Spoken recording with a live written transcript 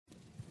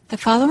The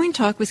following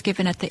talk was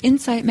given at the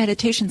Insight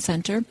Meditation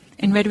Center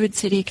in Redwood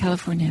City,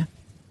 California.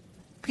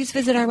 Please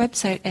visit our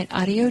website at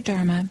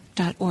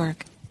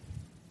audiodharma.org.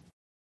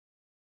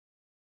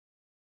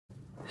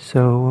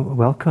 So,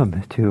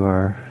 welcome to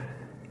our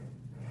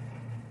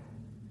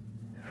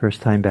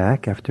first time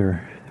back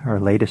after our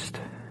latest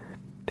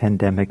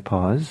pandemic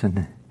pause.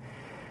 And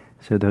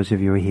so those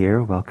of you who are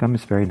here, welcome.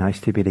 It's very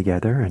nice to be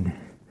together. And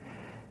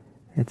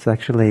it's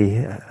actually,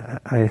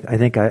 I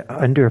think I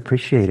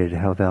underappreciated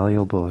how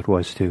valuable it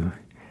was to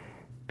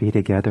be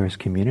together as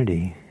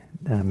community.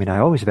 I mean, I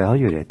always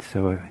valued it.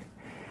 So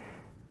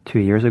 2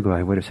 years ago,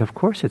 I would have said, of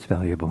course it's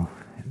valuable.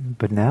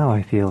 But now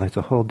I feel it's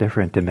a whole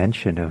different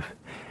dimension of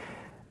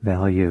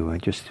value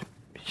and just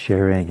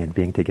sharing and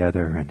being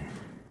together.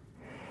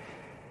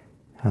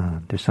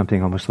 And there's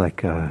something almost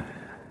like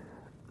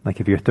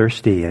if you're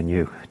thirsty and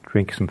you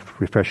drink some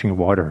refreshing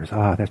water,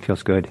 that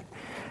feels good.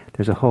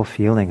 There's a whole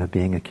feeling of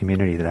being a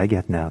community that I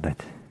get now,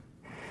 that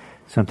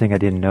something I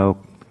didn't know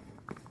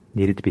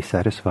needed to be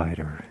satisfied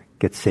or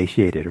get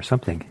satiated or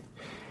something.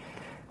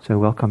 So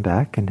welcome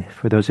back. And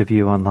for those of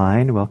you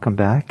online, welcome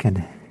back.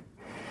 And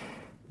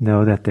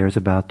know that there's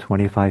about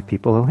 25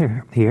 people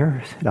here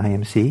at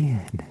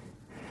IMC.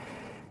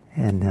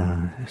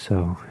 And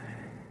so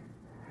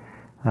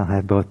I'll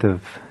have both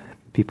of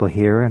people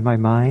here in my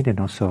mind and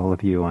also all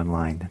of you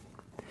online.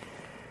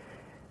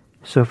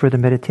 So for the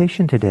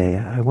meditation today,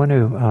 I want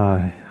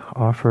to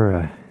offer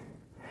a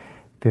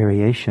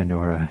variation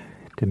or a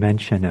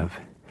dimension of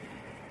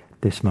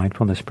this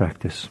mindfulness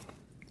practice.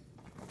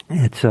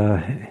 It's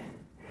I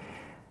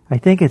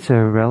think it's a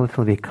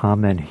relatively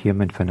common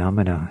human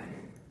phenomena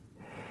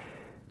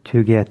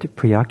to get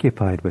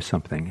preoccupied with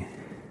something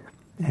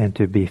and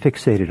to be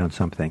fixated on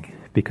something,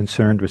 be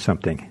concerned with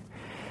something.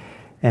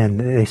 And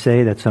they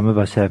say that some of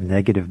us have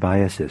negative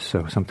biases,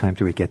 so sometimes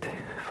we get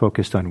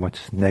focused on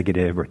what's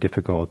negative or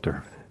difficult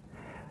or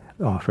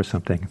off or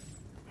something.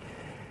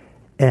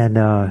 And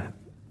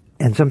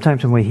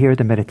sometimes when we hear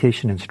the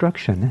meditation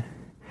instruction,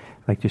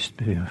 like just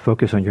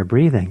focus on your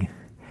breathing,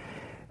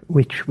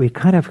 we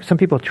kind of, some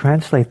people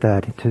translate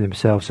that to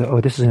themselves,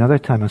 this is another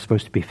time I'm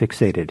supposed to be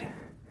fixated,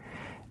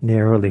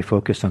 narrowly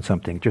focused on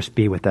something, just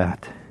be with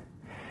that.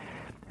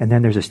 And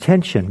then there's this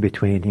tension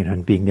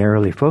between, being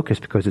narrowly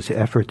focused because it's an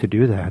effort to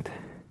do that,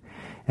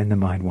 and the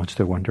mind wants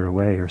to wander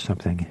away or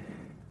something.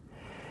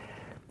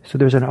 So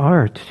there's an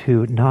art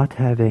to not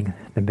having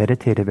the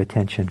meditative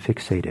attention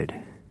fixated,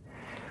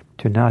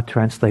 to not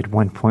translate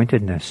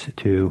one-pointedness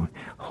to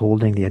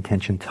holding the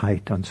attention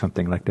tight on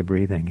something like the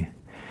breathing,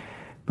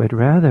 but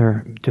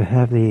rather to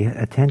have the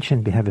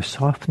attention have a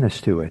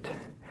softness to it,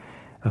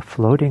 a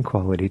floating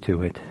quality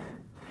to it,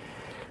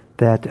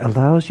 that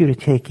allows you to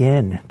take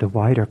in the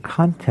wider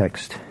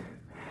context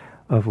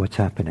of what's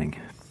happening.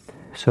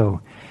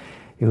 So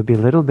it would be a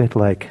little bit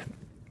like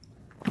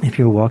if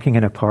you're walking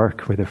in a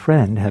park with a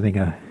friend, having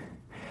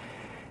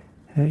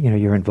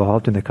you're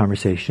involved in the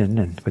conversation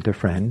and with a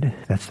friend.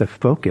 That's the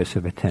focus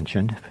of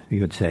attention,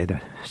 you would say,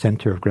 the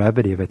center of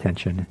gravity of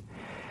attention.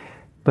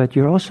 But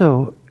you're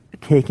also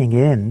taking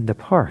in the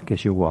park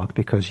as you walk,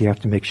 because you have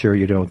to make sure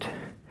you don't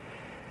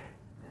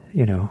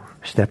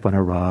step on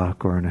a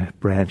rock or on a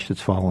branch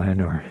that's fallen,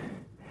 or,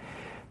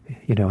 and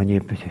you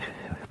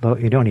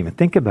don't even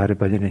think about it,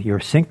 but you're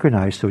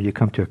synchronized, so you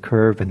come to a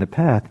curve in the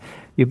path,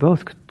 you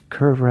both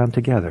curve around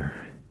together.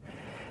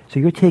 So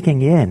you're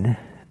taking in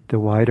the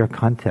wider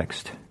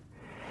context,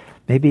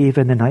 maybe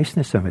even the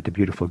niceness of it, the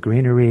beautiful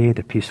greenery,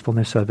 the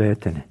peacefulness of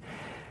it, and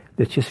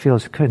it just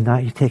feels good.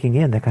 Not you taking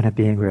in that kind of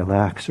being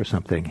relaxed or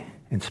something,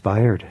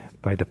 inspired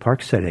by the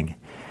park setting,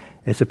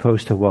 as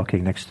opposed to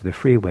walking next to the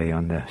freeway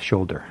on the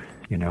shoulder,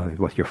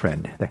 with your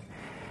friend. The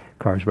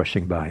cars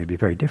rushing by, it'd be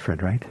very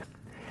different, right?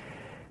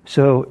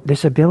 So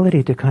this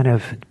ability to kind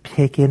of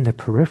take in the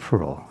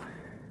peripheral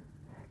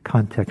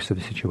context of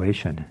the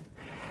situation,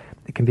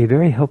 it can be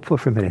very helpful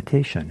for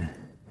meditation.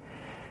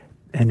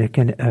 And it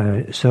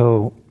can,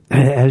 so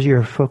as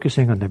you're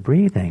focusing on the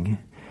breathing,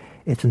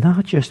 it's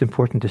not just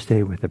important to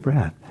stay with the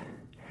breath,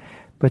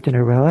 but in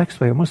a relaxed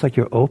way, almost like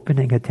you're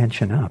opening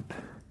attention up.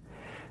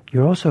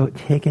 You're also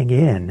taking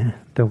in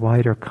the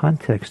wider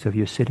context of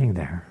you sitting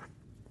there.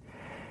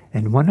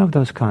 And one of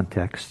those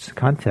contexts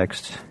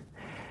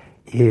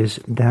is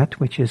that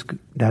which is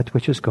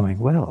going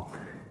well,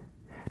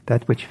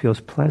 that which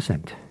feels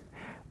pleasant,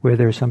 where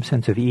there's some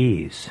sense of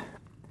ease.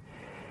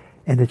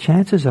 And the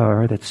chances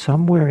are that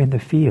somewhere in the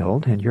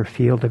field, in your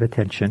field of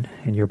attention,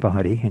 in your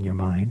body, in your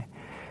mind,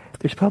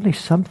 there's probably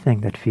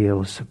something that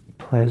feels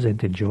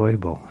pleasant,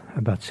 enjoyable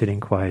about sitting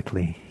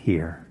quietly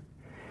here.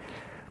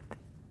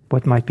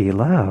 What might be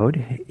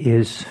loud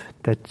is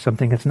that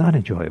something that's not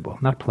enjoyable,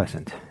 not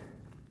pleasant.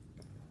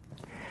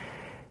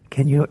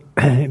 Can you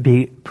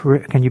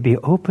be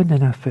open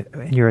enough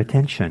in your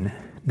attention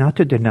not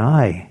to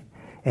deny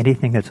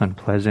anything that's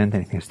unpleasant,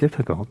 anything that's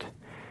difficult,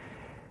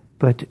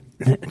 but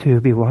to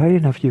be wide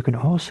enough you can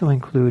also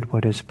include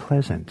what is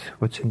pleasant,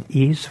 what's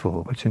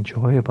easeful, what's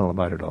enjoyable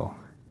about it all.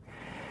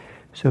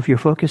 So if you're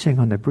focusing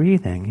on the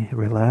breathing,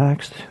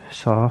 relaxed,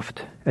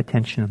 soft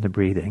attention on the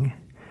breathing,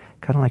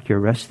 kind of like you're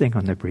resting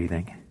on the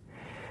breathing.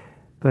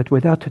 But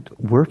without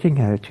working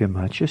at it too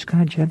much, just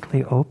kind of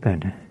gently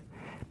open.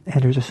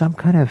 And there's some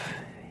kind of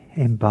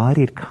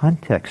embodied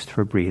context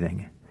for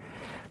breathing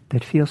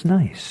that feels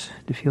nice,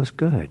 that feels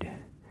good.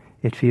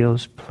 It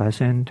feels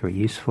pleasant or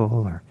easeful,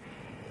 or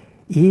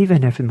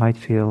even if it might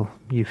feel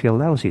you feel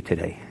lousy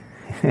today.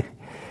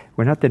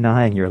 We're not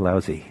denying you're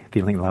lousy,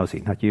 feeling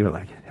lousy. Not you,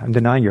 like I'm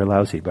denying you're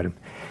lousy, but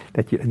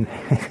that you,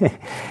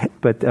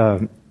 but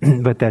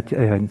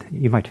that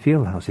you might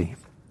feel lousy.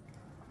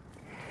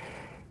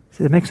 Does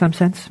that make some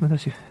sense? Well,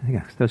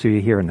 those of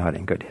you here are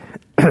nodding. Good.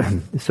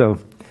 So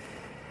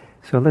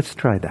let's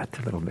try that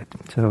a little bit.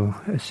 So,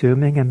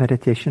 assuming a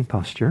meditation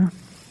posture.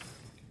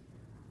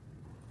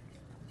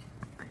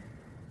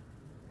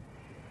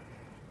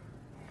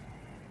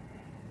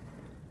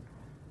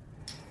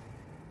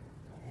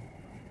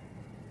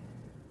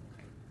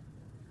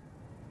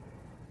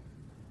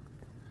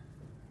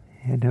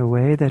 In a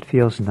way that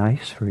feels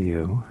nice for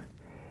you,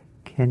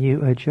 can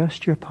you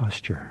adjust your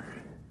posture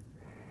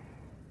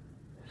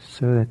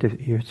so that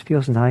it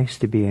feels nice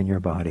to be in your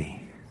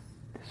body?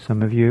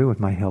 Some of you, it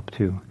might help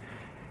to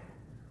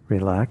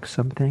relax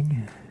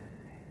something.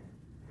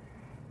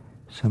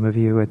 Some of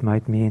you, it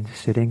might mean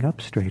sitting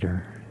up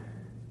straighter,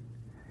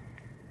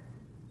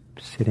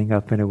 sitting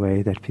up in a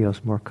way that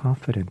feels more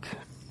confident.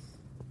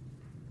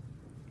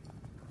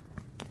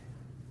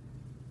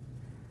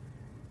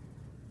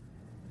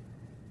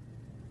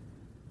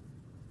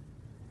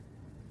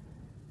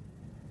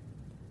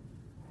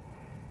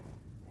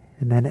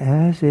 And then,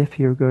 as if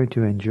you're going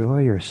to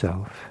enjoy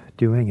yourself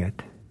doing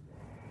it,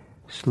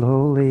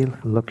 slowly,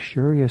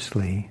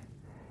 luxuriously,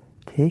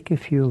 take a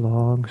few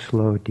long,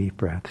 slow, deep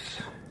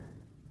breaths.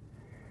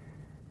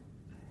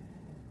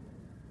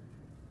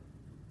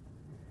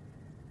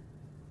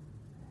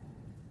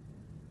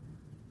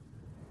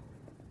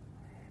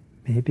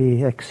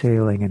 Maybe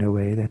exhaling in a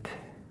way that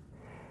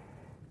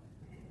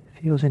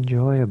feels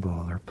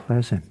enjoyable or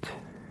pleasant.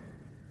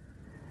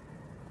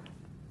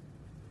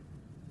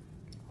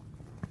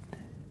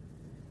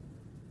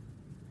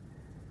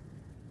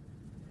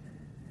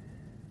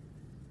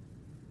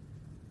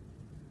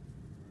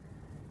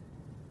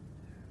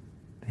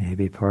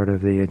 Maybe part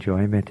of the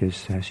enjoyment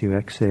is, as you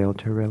exhale,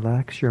 to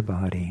relax your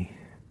body.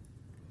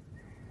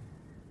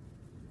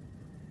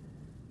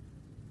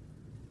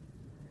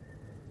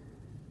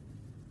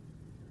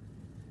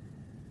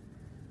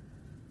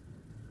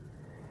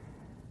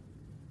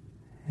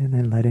 And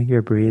then letting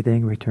your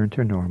breathing return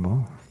to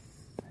normal.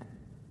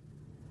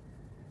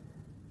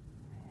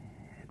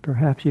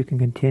 Perhaps you can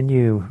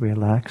continue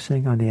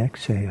relaxing on the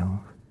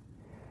exhale.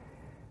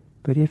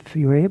 But if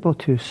you're able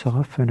to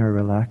soften or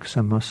relax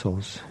some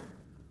muscles,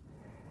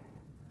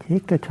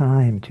 take the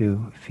time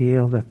to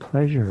feel the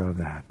pleasure of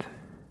that,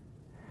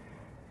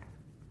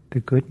 the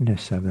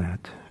goodness of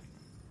that.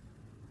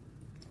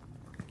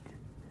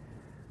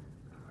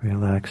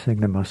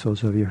 Relaxing the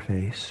muscles of your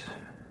face.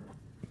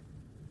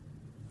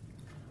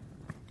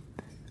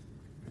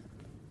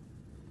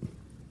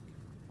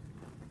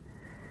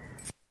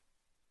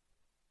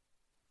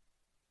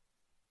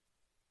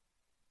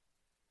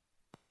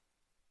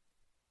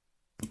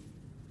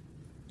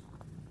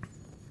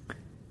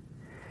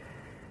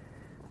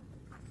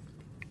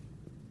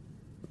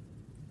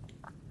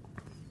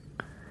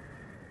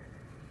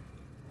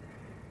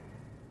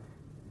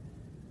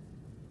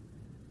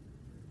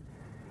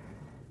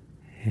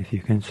 If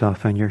you can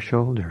soften your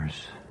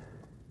shoulders.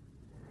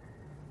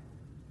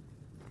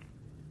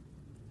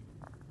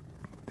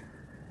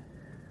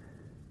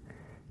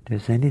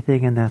 Does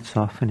anything in that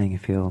softening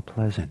feel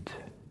pleasant?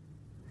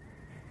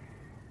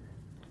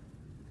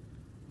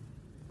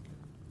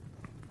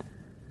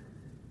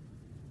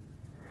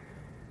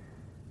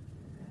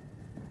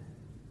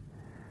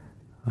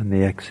 On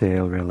the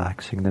exhale,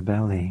 relaxing the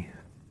belly.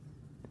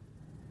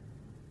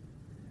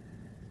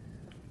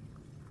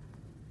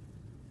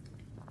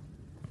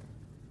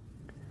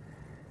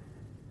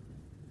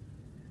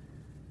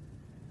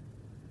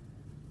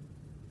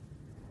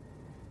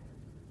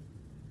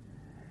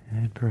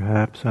 And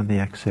perhaps on the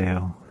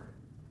exhale,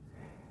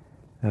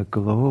 a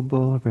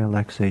global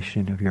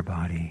relaxation of your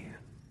body.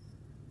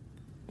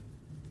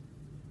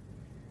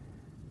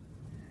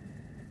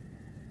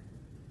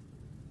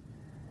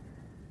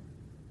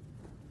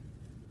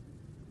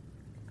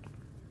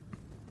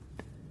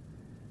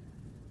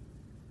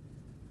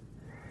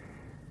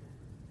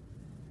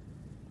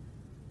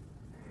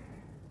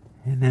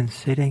 And then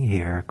sitting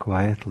here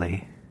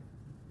quietly,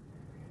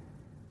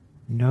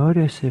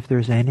 notice if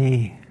there's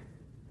any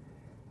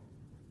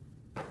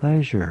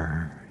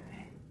pleasure,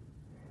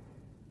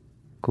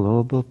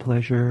 global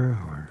pleasure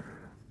or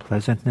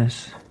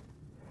pleasantness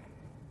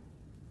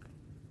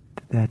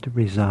that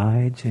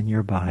resides in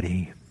your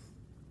body.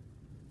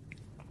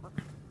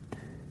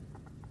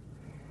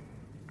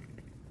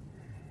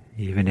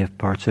 Even if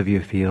parts of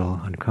you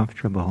feel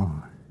uncomfortable,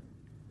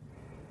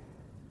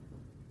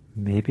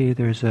 maybe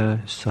there's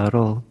a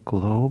subtle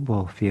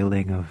global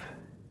feeling of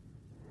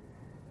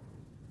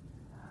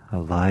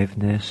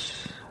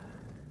aliveness,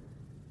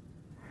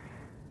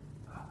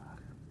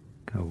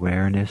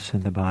 awareness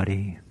in the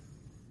body,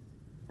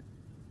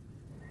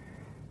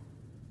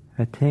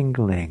 a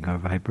tingling or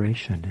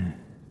vibration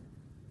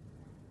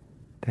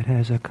that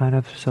has a kind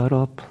of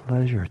subtle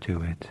pleasure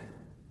to it.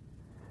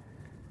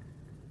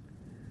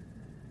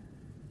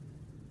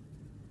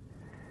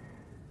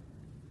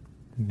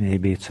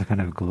 Maybe it's a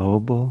kind of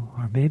global,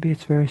 or maybe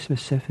it's very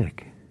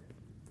specific.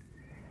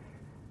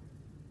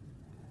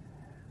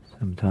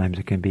 Sometimes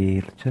it can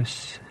be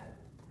just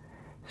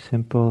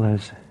simple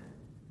as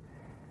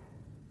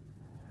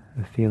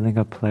a feeling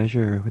of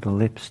pleasure with the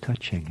lips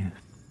touching,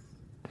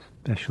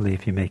 especially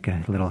if you make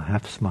a little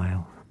half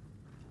smile.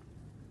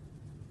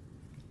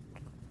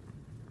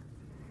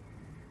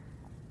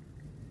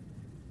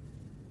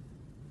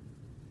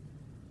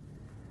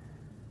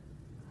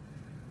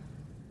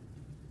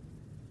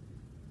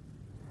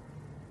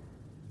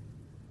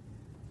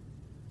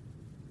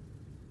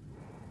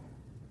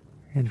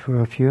 And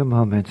for a few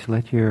moments,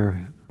 let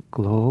your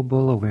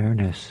global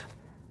awareness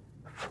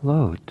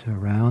float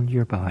around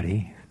your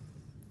body,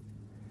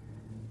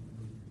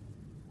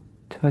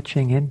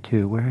 touching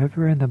into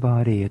wherever in the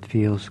body it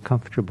feels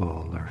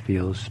comfortable or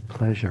feels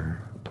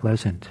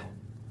pleasant,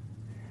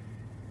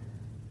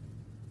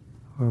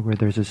 or where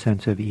there's a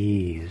sense of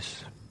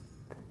ease.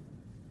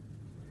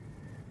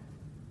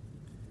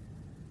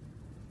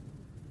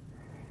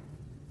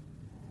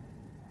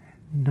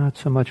 Not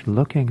so much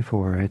looking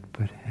for it,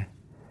 but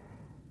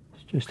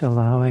just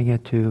allowing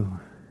it to,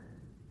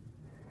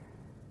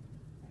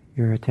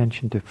 your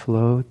attention to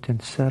float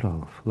and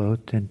settle,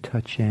 float and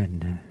touch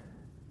in,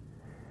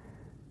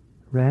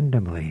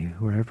 randomly,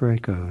 wherever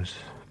it goes.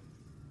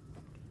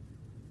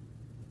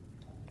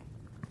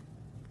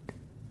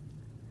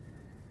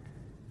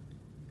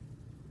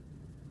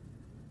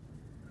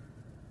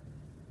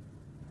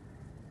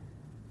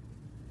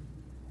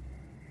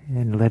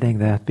 And letting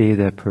that be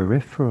the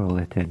peripheral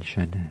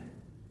attention.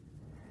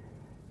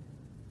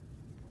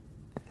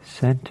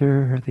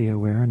 Center the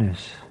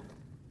awareness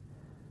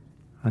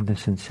on the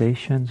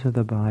sensations of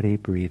the body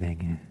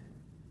breathing.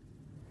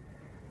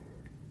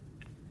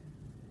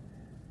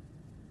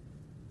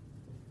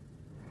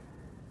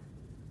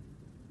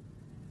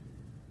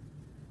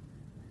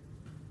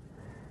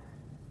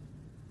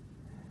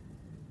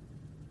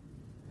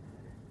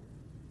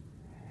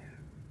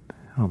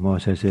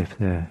 Almost as if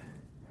the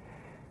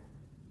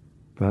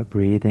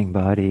breathing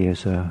body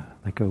is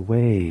like a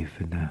wave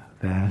in the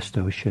vast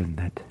ocean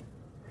that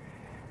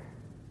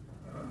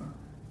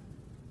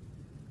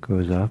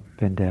goes up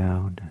and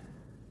down.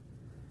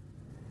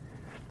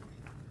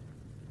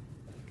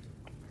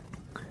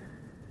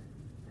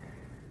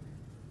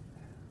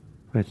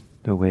 But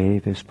the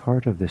wave is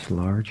part of this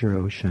larger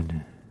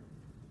ocean.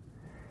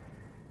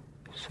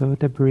 So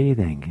the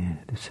breathing,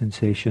 the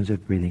sensations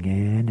of breathing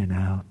in and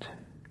out,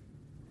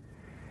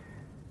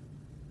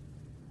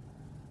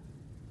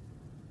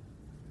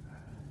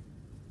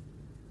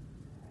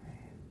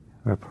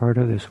 are part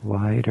of this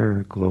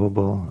wider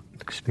global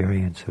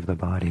experience of the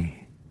body.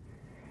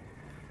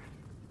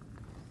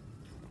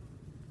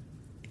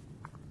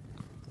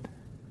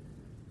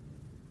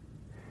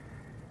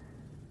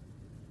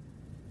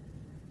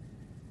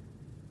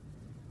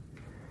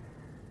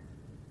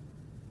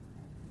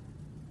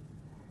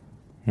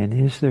 And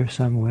is there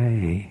some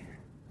way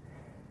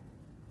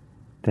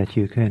that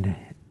you can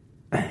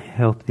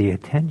help the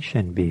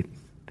attention be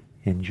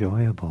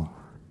enjoyable?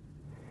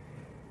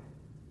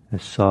 A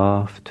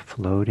soft,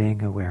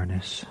 floating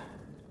awareness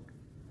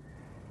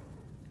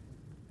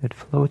that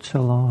floats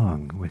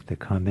along with the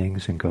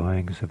comings and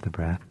goings of the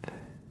breath,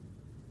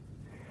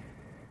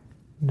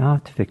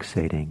 not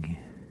fixating.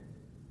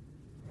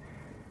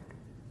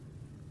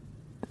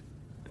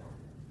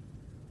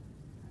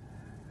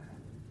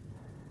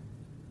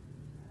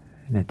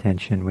 An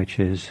attention which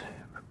is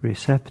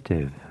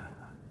receptive.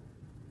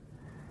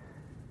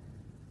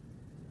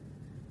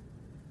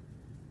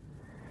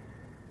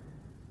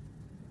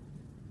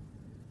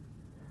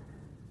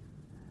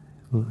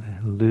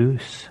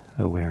 Loose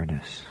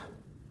awareness.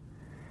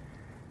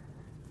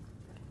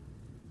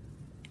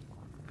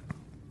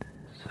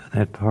 So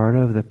that part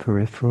of the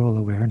peripheral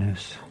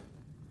awareness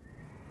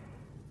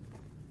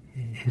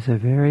is a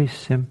very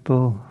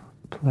simple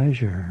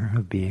pleasure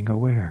of being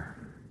aware.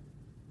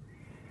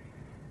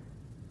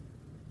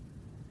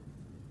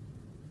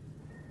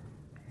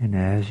 And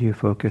as you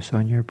focus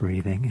on your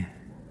breathing,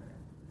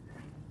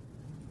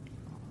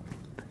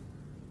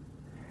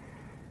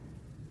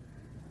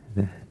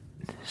 the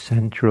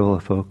central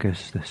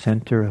focus, the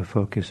center of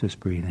focus is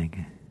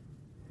breathing.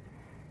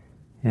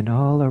 And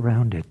all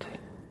around it,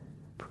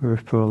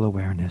 peripheral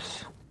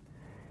awareness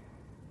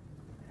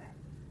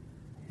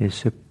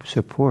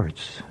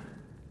supports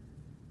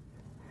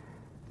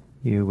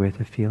you with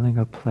a feeling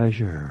of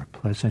pleasure,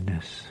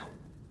 pleasantness.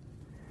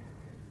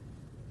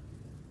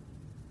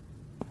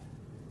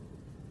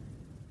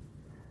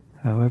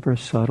 However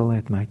subtle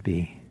it might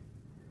be.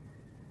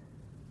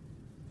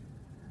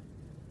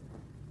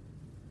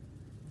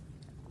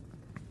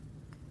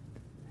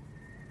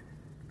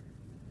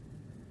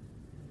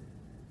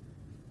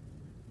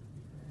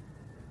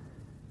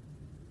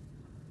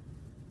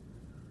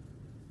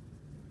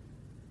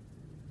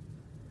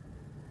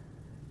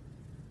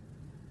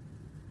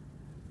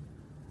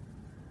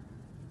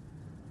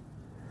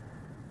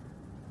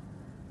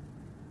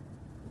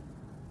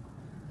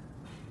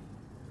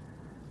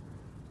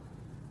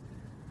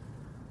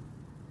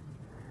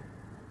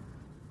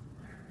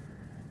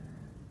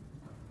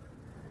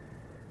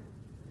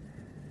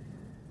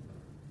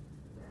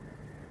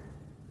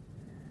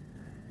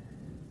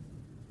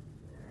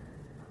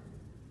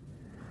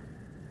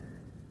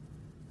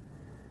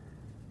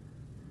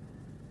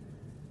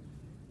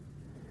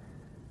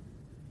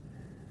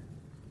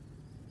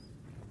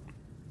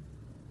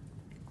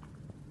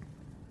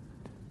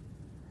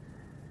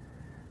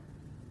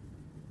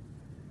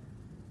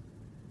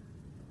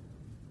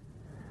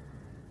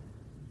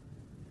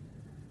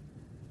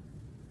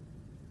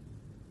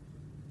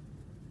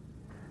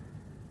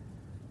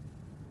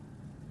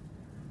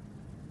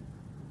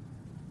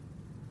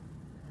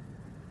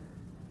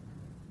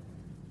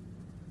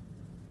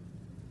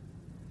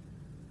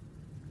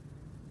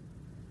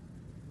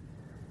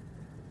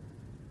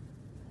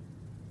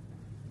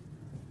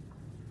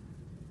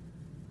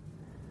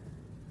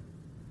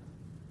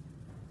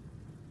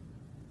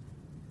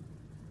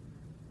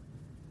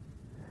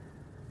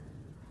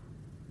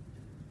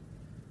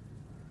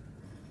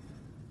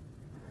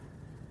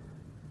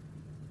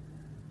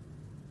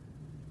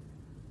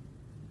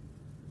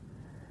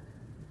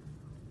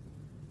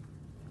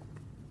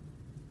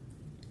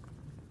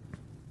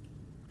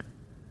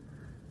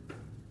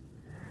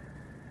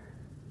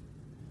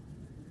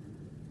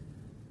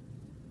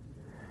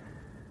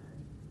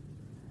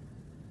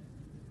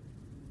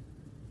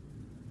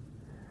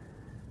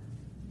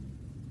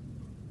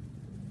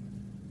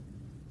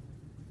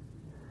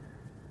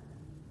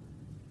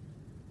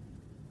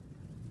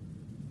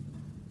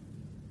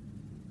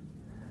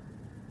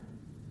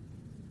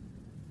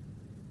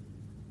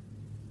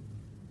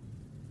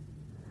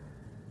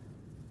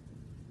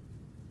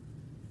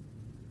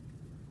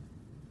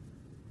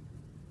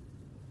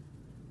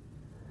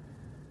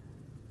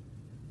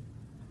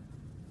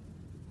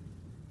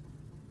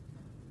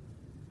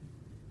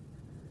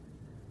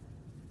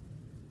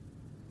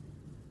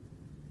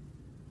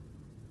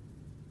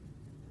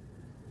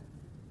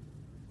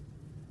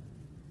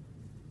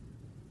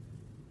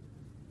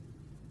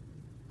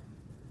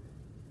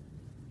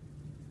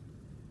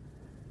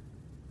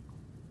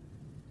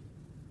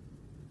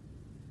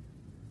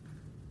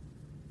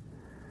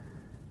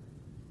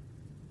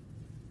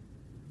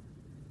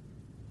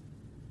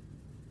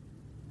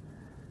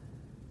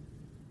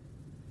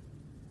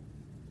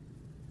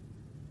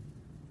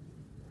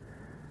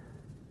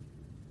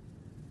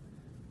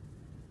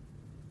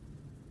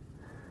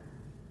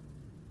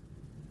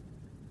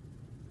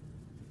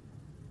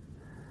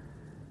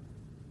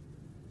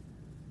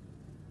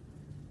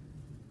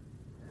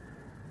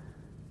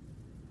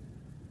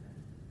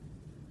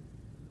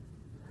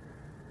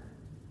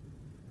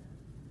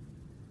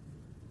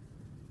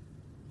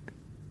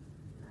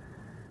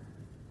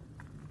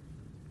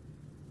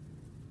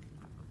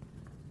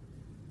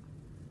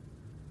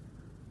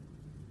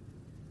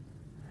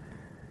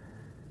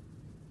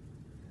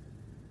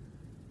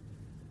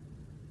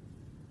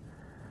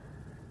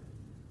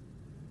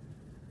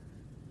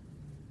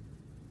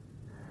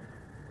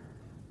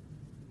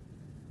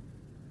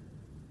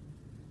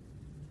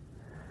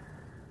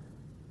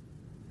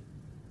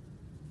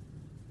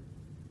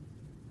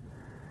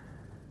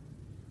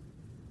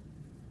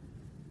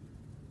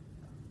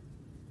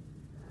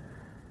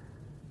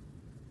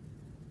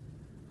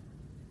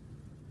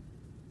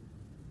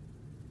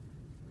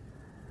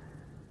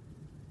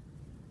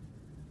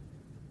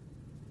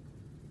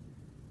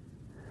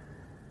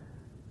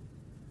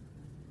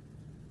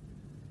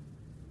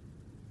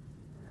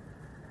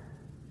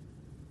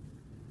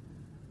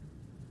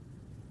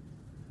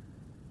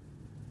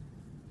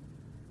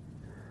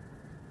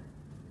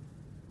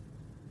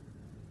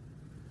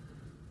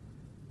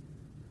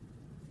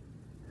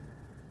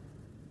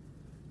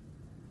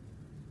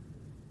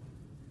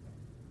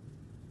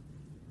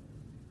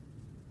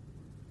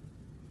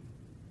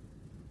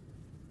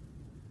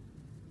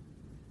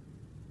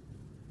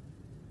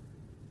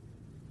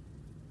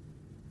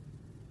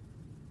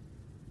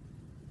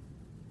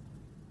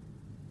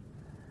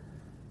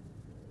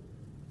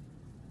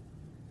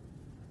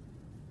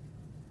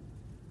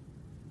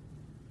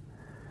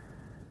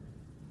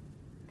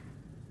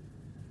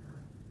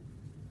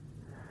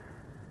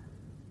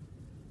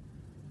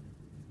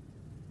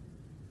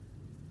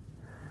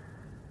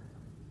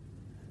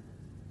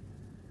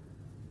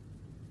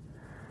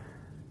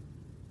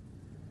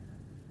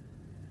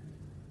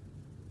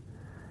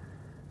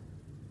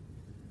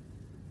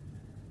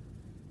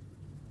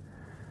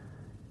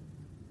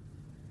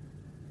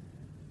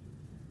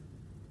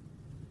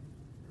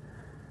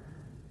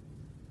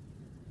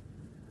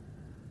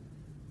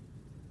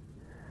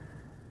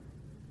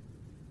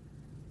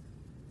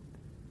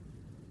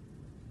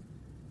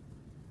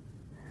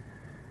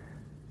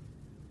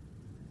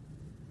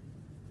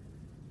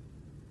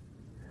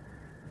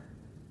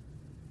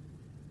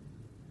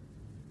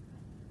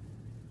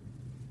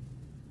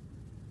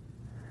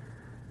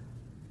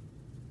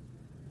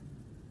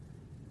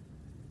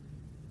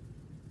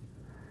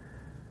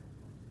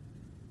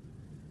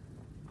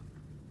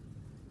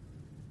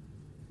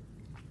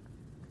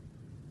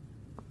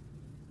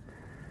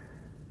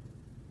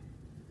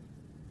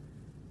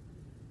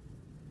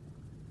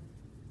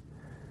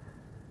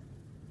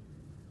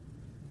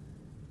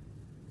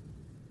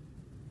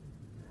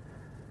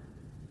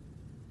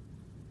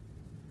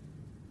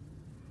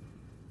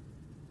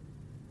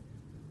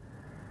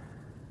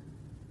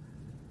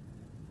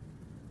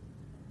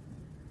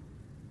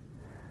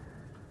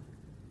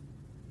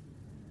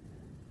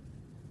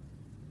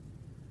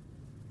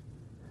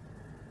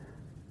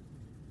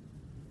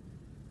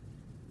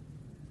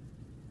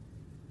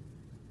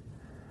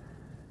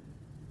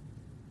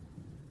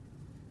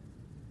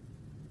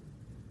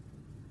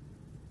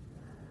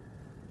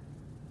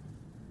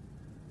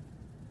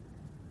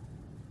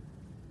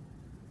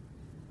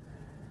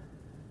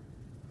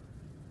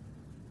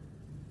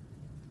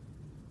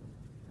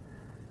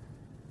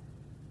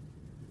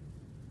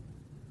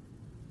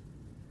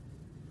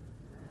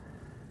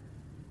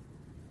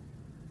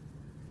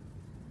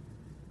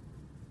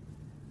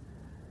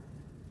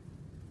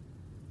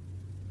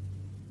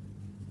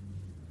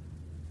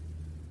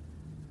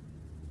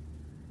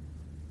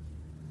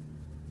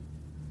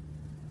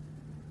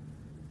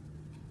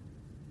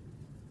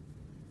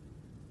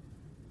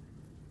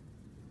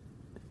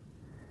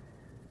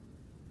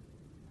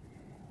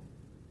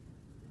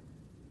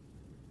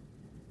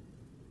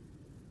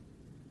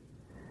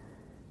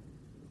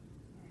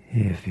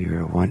 If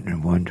you're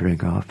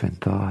wandering off in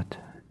thought,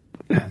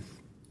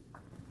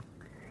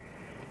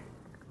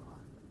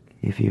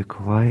 if you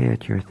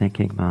quiet your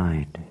thinking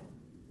mind,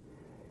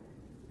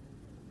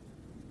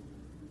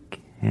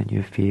 can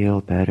you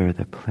feel better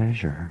the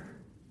pleasure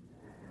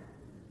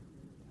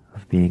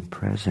of being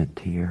present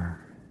here?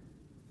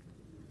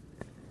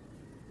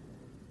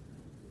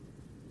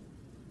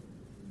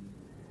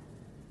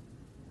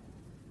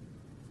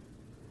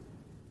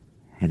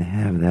 And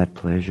have that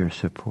pleasure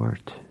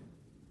support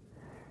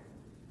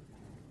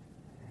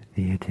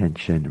the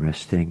attention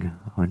resting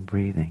on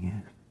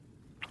breathing.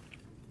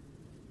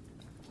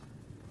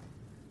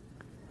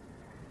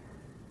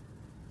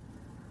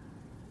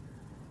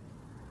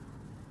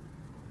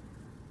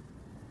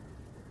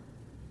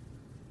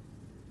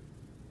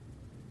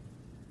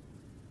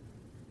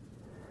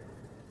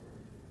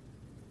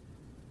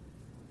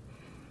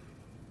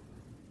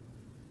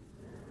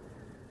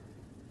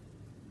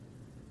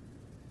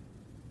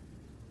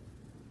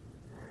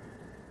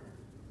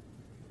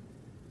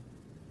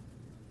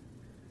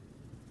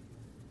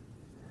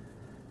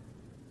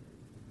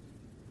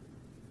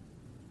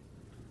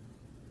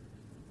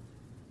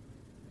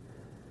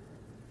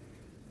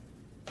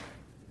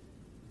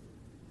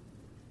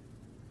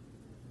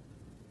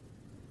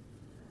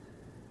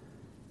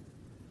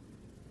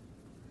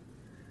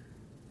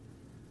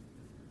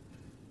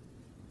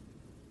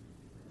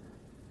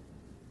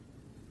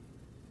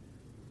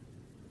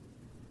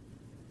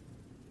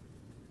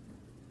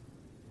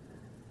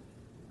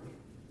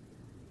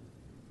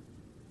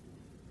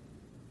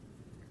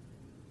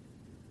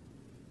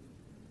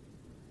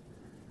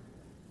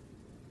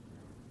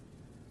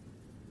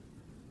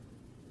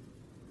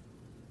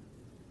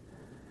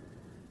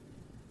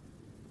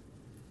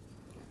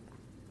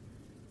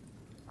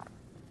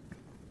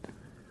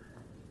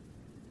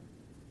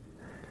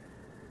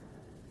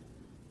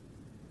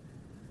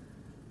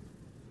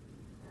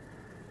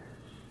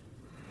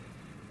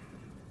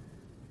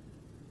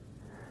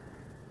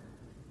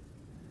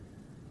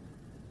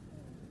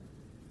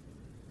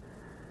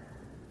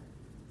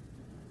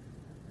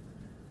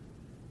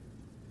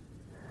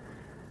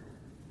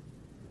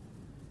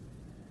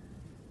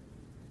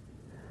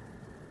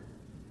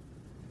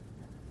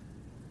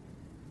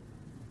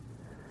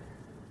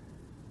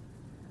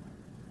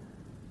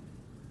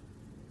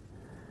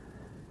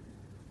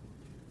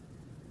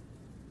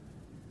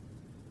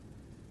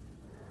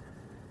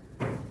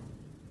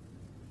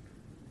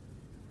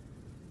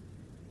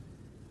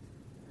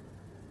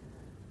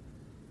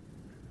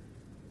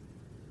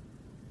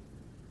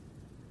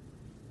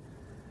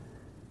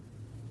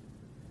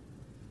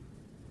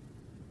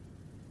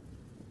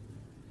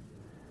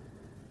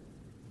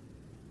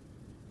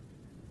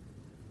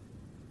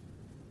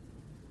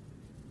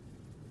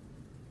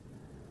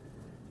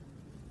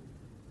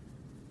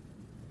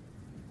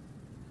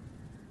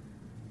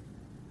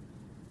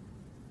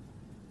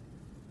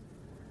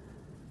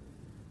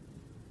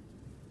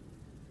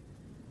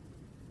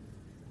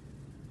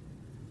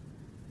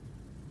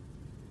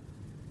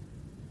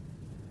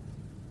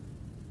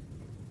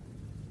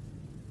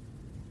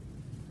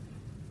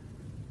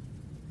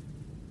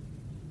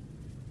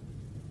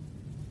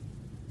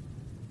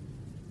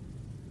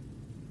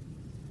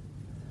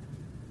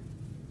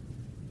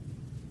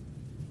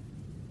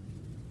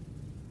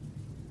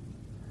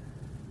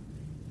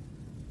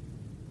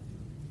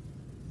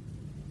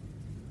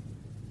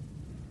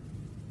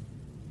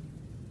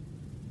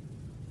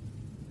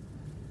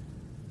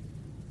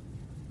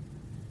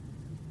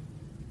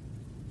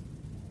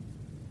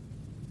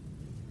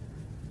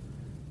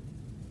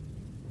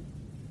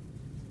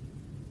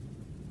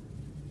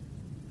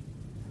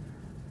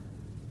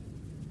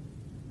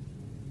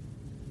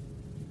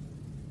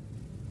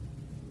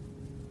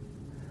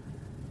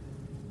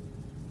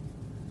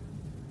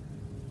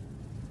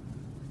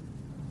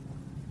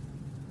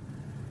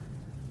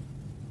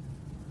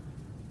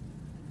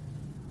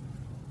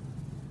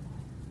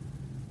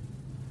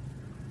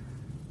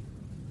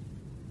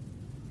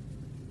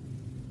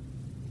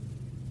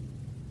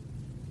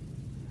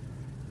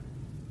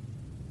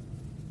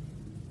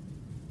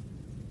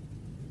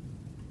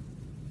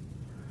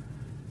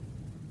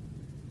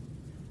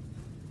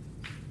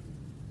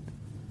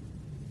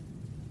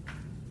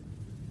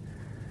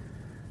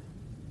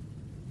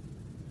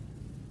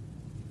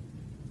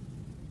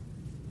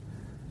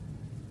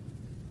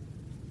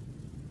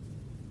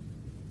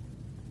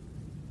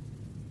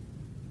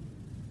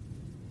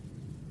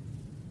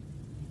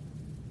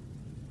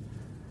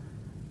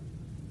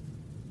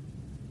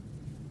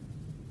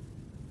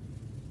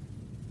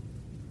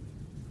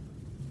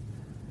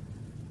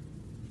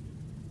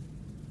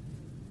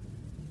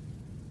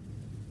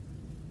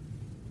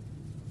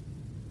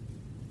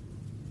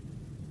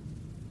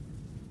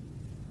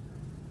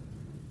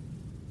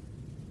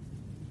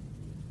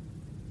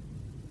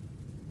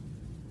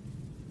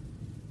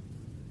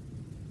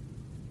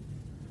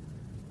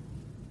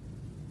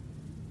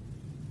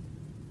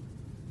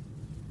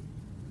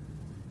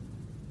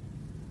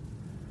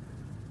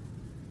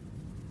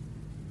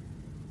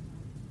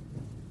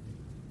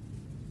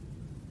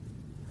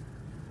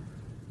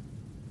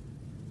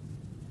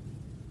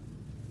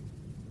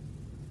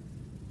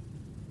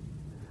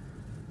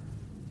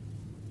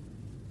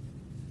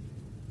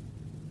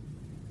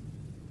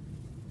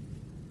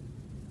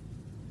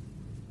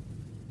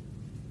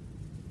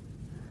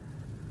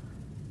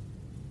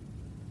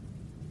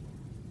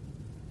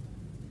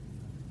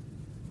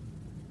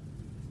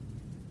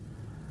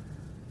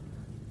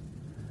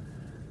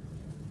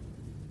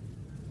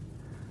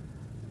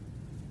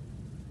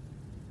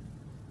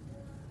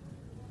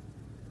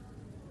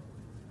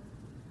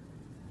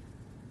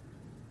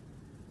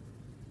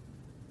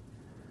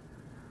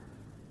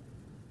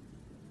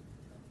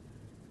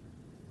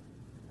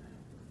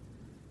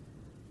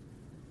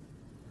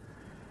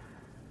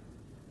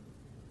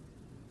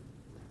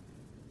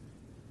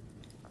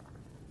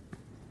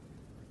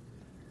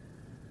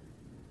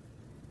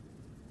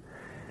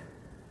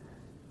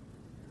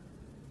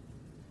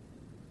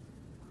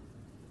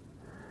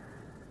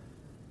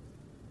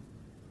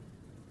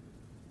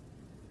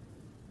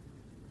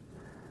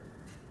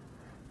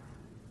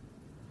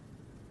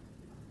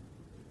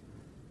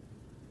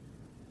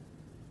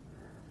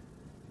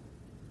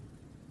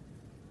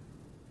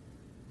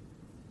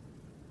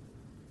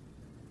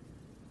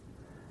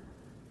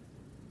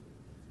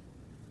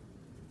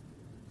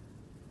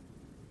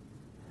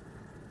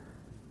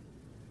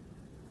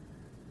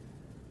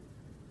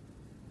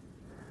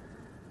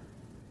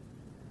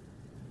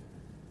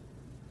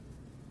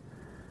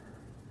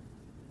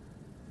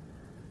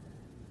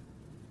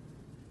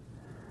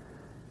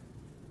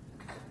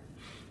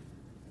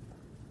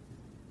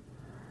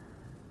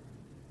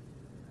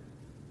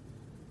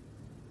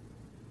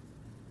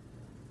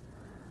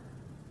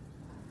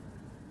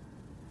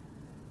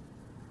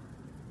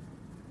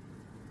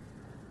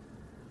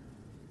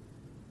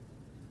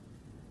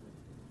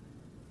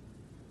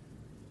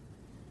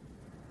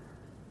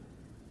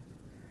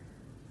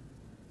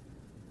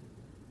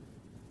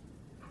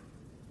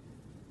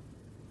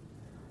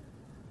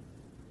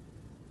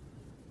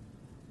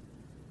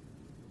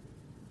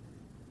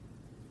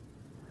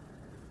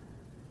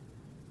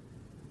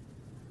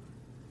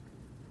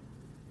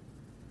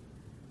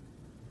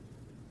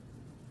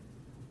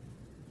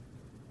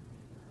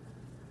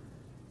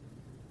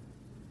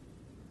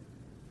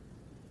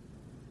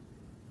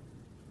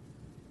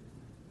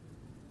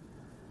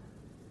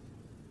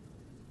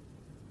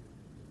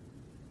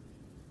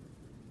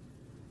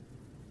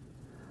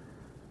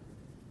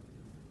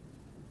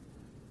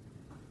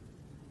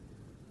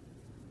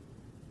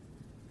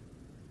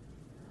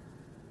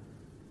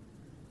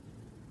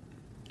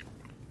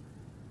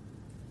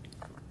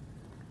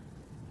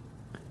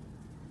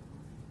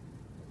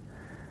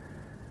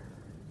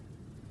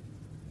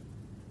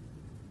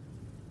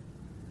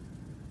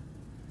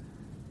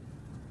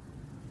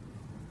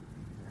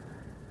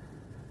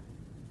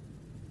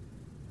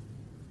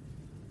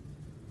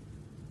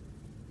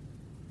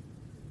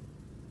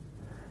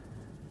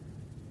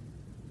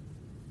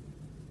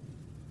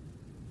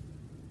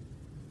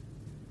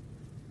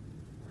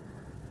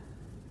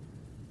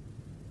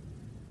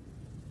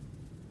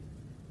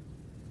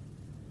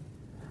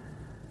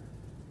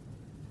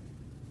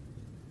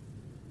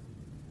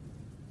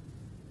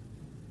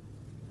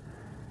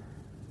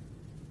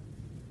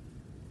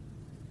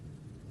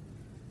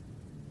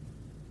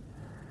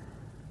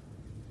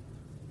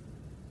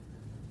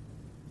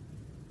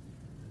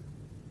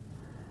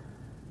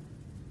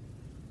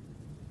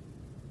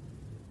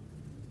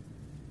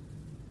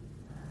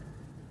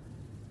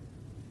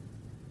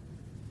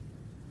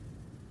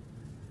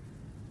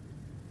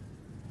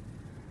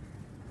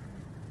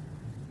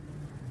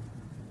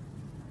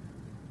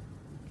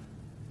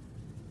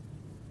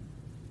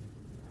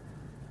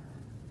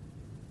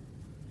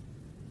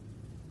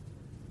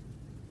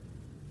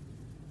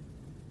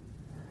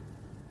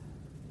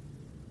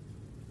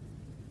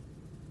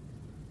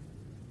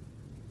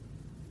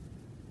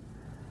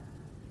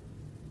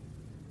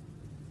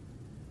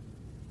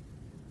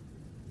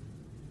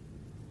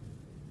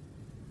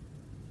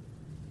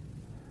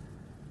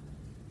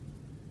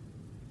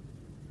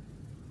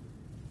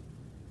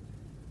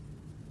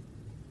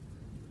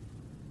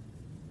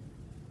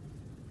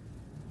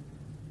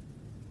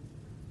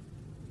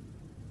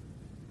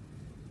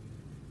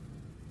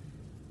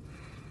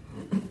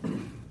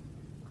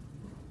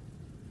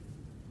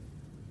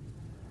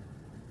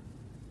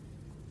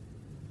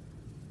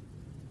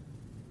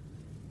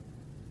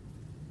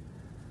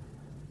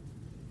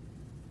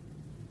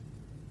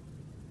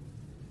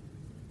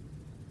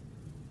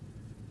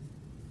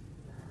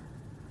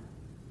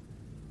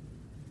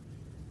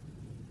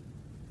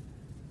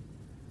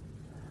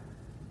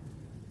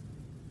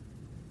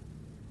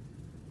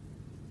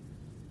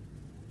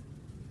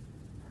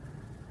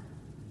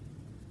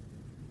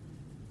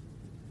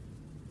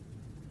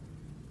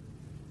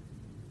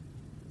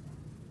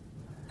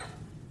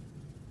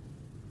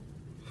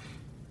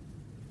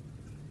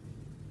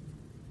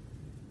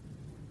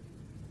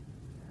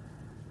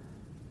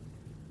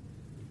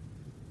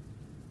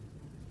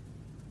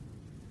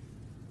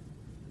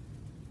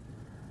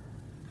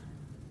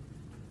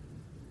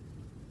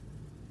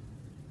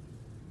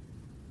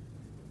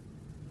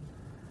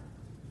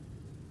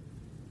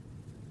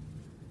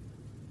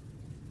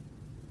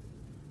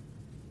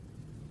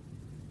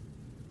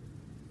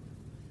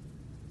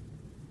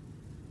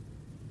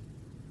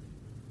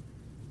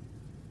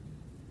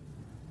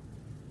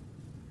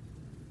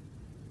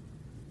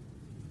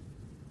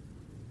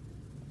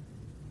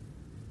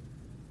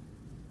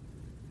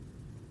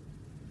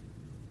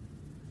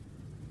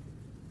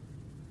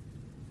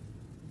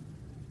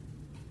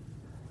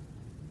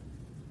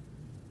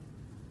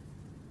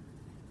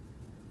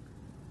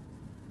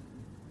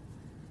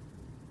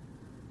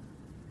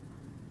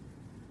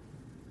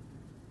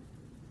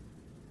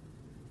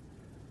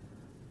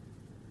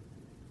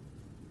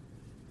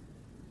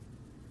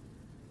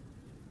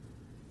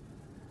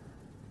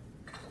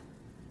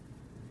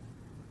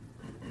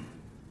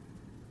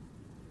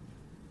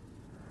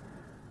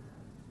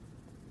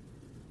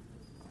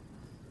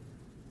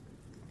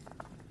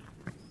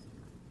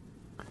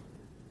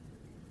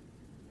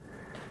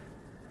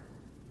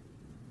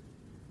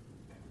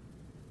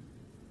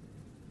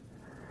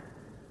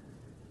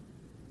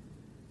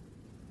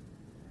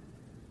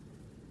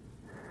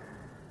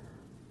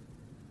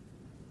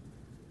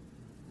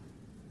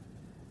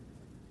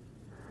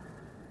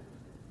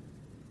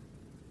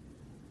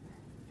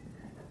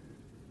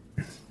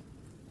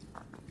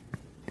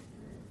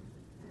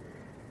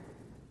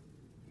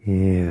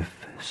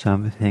 if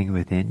something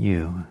within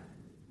you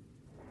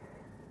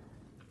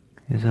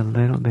is a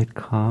little bit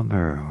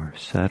calmer or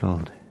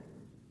settled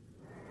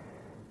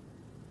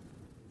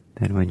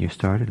than when you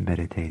started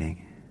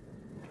meditating.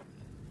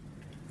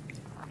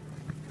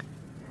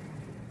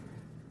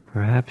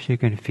 Perhaps you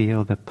can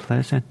feel the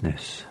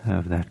pleasantness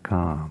of that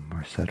calm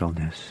or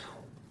settledness.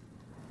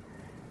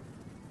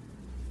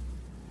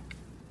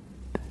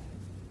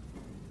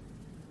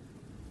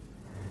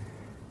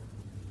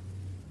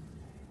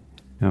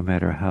 No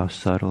matter how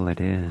subtle it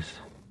is,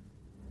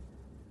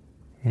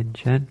 and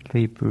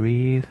gently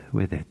breathe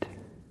with it.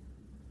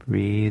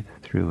 Breathe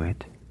through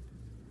it.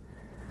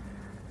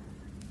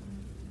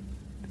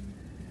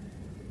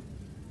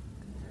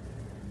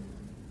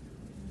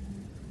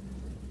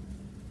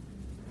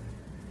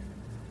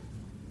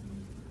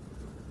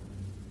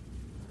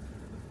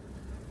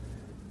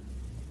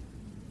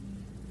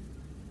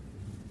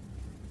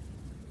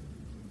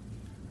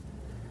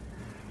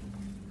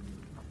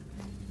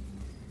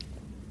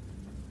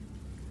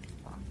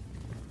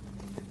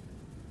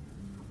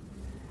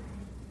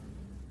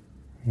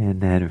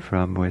 And then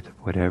from with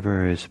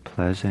whatever is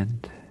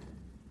pleasant,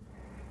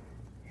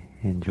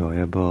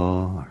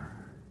 enjoyable, or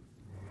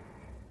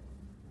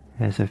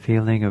as a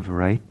feeling of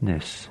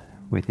rightness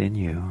within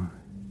you,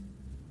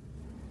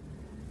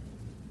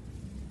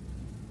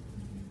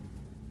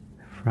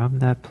 from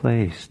that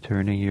place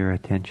turning your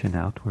attention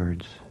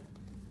outwards.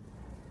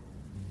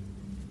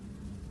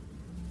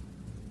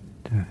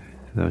 To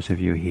those of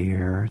you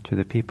here, to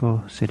the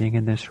people sitting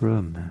in this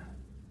room,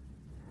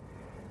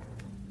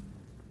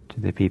 to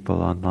the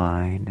people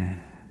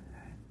online,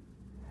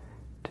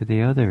 to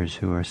the others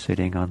who are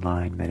sitting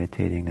online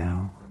meditating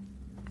now.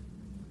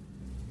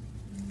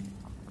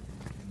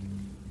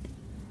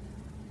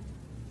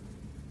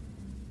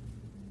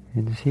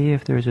 And see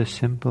if there's a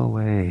simple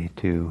way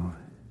to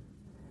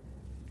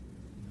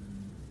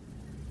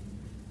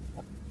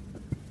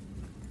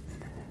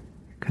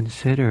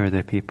consider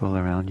the people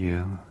around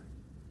you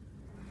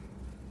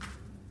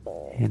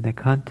in the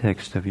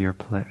context of your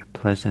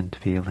pleasant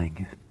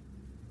feeling.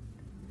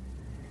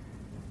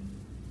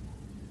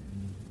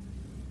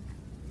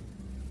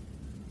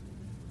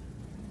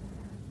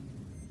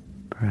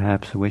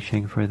 Perhaps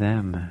wishing for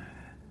them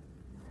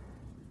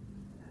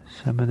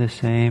some of the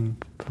same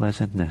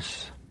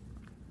pleasantness,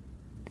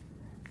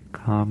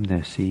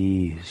 calmness,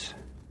 ease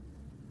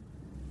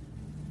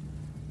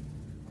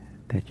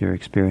that you're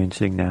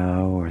experiencing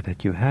now or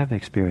that you have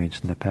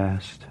experienced in the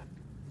past.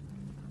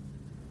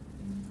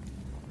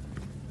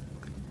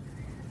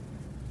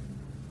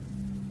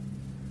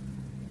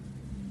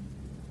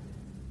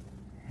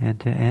 And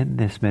to end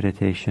this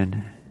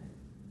meditation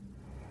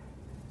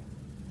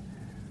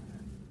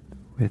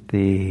with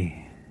the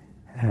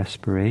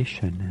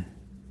aspiration,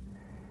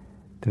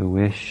 the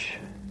wish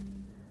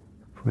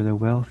for the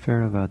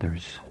welfare of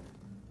others.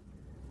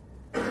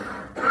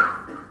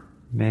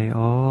 May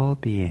all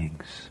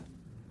beings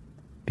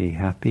be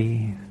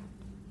happy.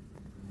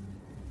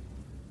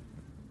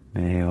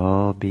 May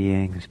all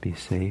beings be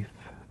safe.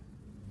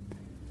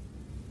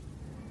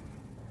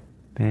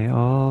 May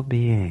all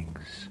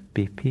beings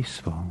be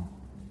peaceful.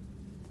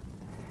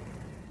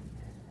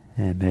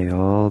 And may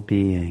all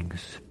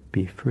beings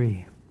be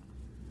free.